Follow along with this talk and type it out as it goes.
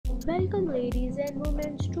Welcome ladies and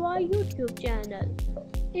women to our YouTube channel.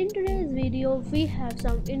 In today's video, we have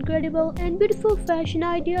some incredible and beautiful fashion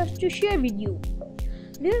ideas to share with you.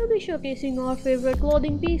 We will be showcasing our favorite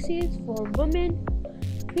clothing pieces for women,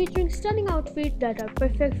 featuring stunning outfits that are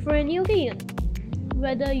perfect for any occasion.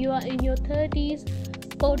 Whether you are in your 30s,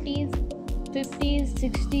 40s, 50s,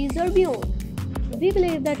 60s or beyond, we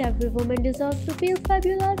believe that every woman deserves to feel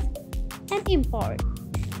fabulous and empowered.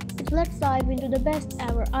 Let's dive into the best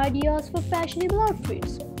ever ideas for fashionable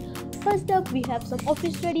outfits. First up, we have some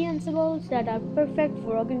office-ready ensembles that are perfect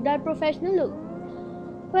for rocking that professional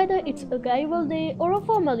look. Whether it's a casual day or a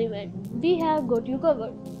formal event, we have got you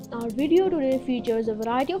covered. Our video today features a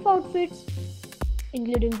variety of outfits,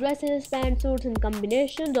 including dresses, pantsuits, and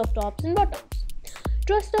combinations of tops and bottoms.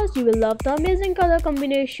 Trust us, you will love the amazing color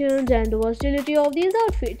combinations and the versatility of these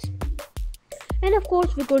outfits. And of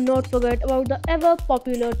course, we could not forget about the ever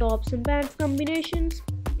popular tops and pants combinations.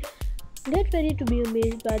 Get ready to be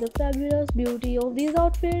amazed by the fabulous beauty of these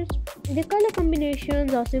outfits. The color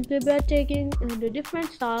combinations are simply breathtaking and the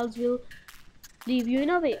different styles will leave you in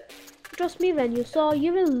a way. Trust me, when you saw,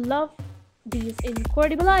 you will love these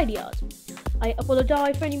incredible ideas. I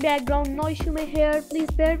apologize for any background noise you may hear, please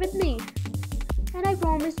bear with me. And I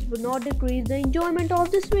promise it will not decrease the enjoyment of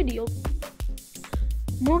this video.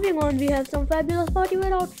 Moving on, we have some fabulous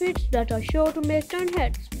partywear outfits that are sure to make turn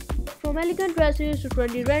heads. From elegant dresses to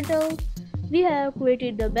trendy rentals, we have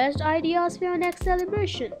created the best ideas for your next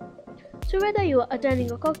celebration. So whether you are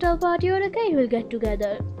attending a cocktail party or a casual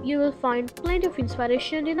get-together, you will find plenty of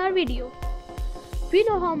inspiration in our video. We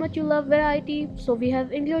know how much you love variety, so we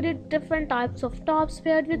have included different types of tops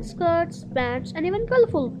paired with skirts, pants, and even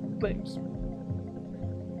colorful prints.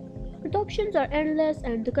 The options are endless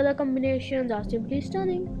and the color combinations are simply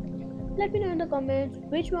stunning. Let me know in the comments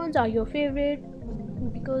which ones are your favorite,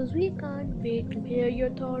 because we can't wait to hear your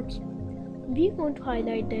thoughts. We want to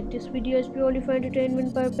highlight that this video is purely for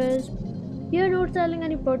entertainment purpose. We are not selling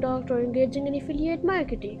any product or engaging in affiliate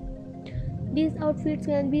marketing. These outfits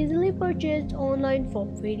can be easily purchased online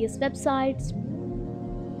from various websites.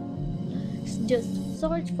 Just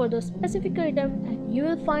search for the specific item and you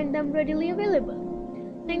will find them readily available.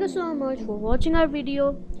 Thank you so much for watching our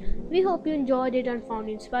video. We hope you enjoyed it and found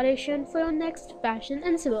inspiration for your next fashion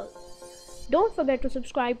ensemble. Don't forget to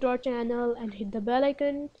subscribe to our channel and hit the bell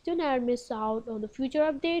icon to never miss out on the future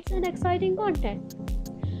updates and exciting content.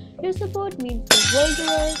 Your support means the world to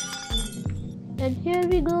us. And here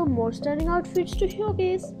we go, more stunning outfits to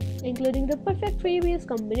showcase, including the perfect three-piece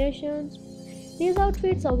combinations. These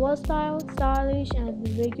outfits are versatile, stylish, and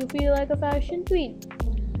will make you feel like a fashion queen.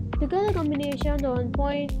 The color combinations are on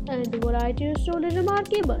point and the variety is truly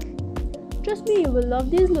remarkable. Trust me, you will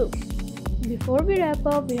love these looks. Before we wrap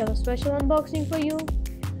up, we have a special unboxing for you.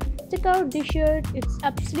 Check out this shirt, it's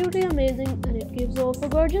absolutely amazing and it gives off a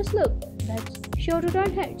gorgeous look that's sure to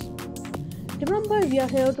turn heads. Remember, we are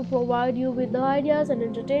here to provide you with the ideas and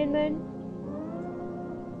entertainment.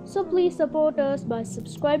 So please support us by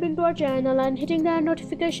subscribing to our channel and hitting that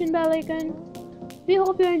notification bell icon. We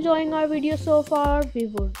hope you're enjoying our video so far. We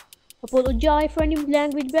would apologize for any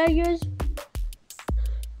language barriers.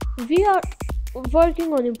 We are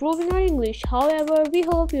working on improving our English. However, we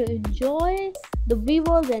hope you enjoy the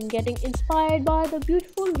visuals and getting inspired by the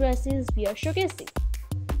beautiful dresses we are showcasing.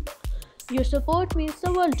 Your support means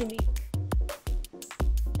the world to me.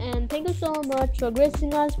 And thank you so much for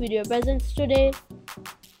gracing us with your presence today.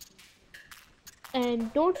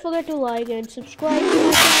 And don't forget to like and subscribe to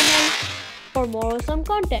our channel for more awesome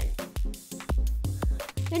content.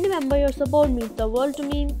 And remember, your support means the world to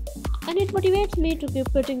me and it motivates me to keep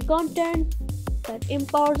creating content that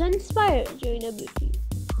empowers and inspires your inner beauty.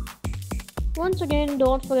 Once again,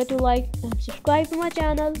 don't forget to like and subscribe to my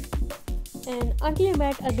channel. And until we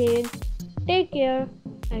meet again, take care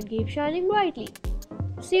and keep shining brightly.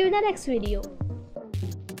 See you in the next video.